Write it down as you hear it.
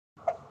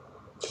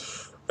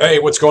Hey,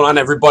 what's going on,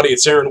 everybody?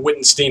 It's Aaron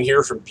Wittenstein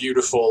here from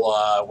beautiful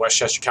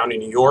Westchester County,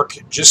 New York.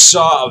 Just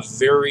saw a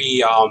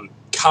very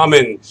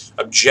common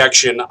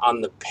objection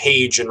on the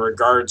page in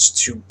regards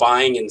to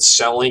buying and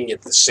selling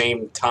at the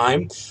same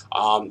time.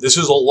 This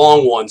is a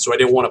long one, so I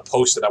didn't want to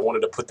post it. I wanted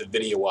to put the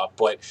video up,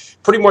 but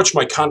pretty much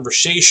my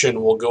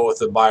conversation will go with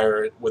the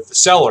buyer, with the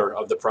seller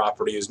of the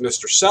property, is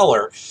Mr.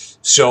 Seller.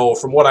 So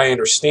from what I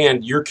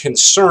understand, you're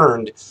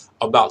concerned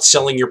about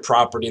selling your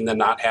property and then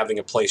not having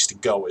a place to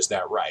go. Is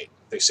that right?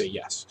 They say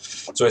yes.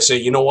 So I say,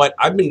 you know what?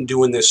 I've been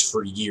doing this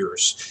for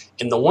years.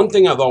 And the one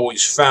thing I've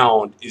always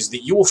found is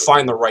that you will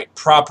find the right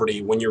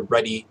property when you're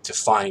ready to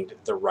find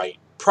the right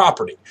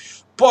property.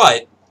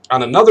 But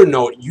on another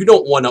note, you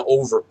don't want to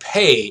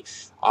overpay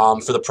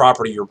for the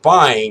property you're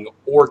buying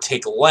or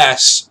take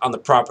less on the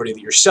property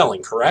that you're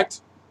selling, correct?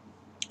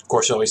 Of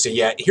course, I always say,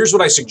 yeah, here's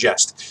what I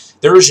suggest.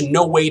 There is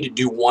no way to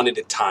do one at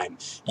a time.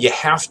 You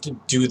have to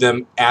do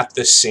them at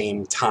the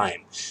same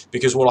time.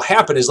 Because what will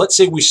happen is, let's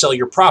say we sell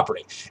your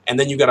property, and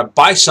then you got to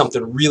buy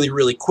something really,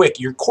 really quick.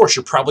 Of course,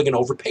 you're probably going to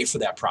overpay for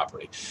that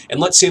property. And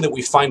let's say that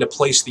we find a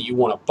place that you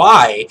want to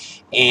buy,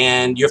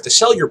 and you have to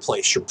sell your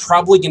place. You're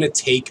probably going to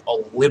take a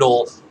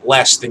little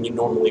less than you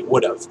normally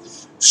would have.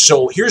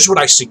 So here's what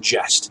I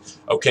suggest.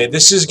 Okay,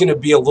 this is going to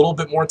be a little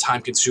bit more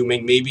time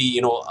consuming, maybe,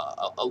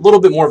 a little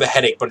bit more of a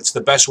headache, but it's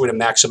the best way to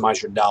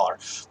maximize your dollar.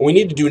 What we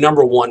need to do,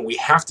 number one, we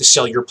have to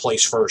sell your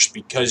place first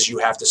because you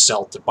have to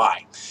sell to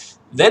buy.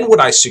 Then what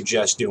I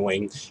suggest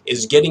doing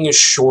is getting a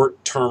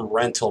short-term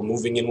rental,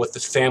 moving in with a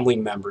family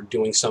member,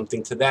 doing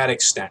something to that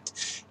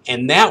extent.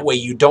 And that way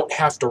you don't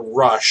have to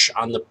rush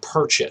on the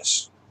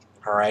purchase.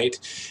 All right,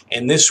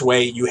 and this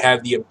way you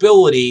have the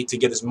ability to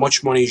get as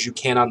much money as you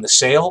can on the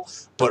sale,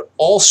 but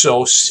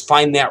also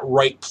find that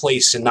right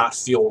place and not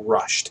feel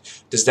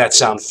rushed. Does that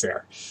sound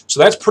fair? So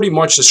that's pretty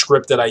much the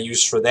script that I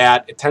use for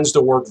that. It tends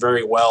to work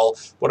very well.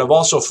 What I've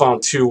also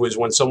found too is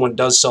when someone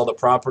does sell the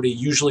property,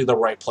 usually the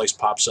right place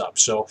pops up.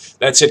 So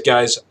that's it,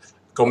 guys.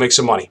 Go make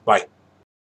some money. Bye.